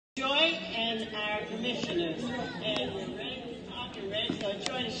and our commissioners. And we're ready to talk and ready, so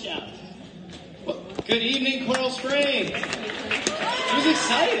enjoy the show. Well, good evening, Coral Springs. It was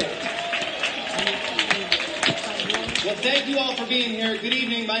exciting. Well, thank you all for being here. Good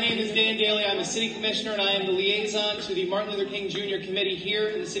evening. My name is Dan Daly. I'm a city commissioner, and I am the liaison to the Martin Luther King Jr. Committee here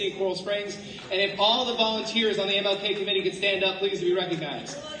in the city of Coral Springs. And if all the volunteers on the MLK committee could stand up, please, to be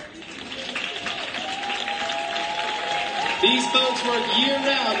recognized. These folks work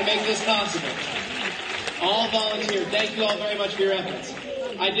year-round to make this possible. All volunteer. Thank you all very much for your efforts.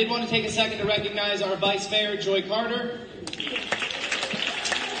 I did want to take a second to recognize our Vice Mayor, Joy Carter,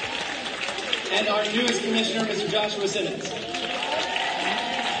 and our newest commissioner, Mr. Joshua Simmons.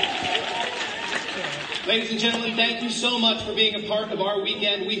 Ladies and gentlemen, thank you so much for being a part of our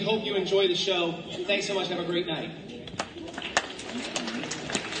weekend. We hope you enjoy the show. Thanks so much. Have a great night.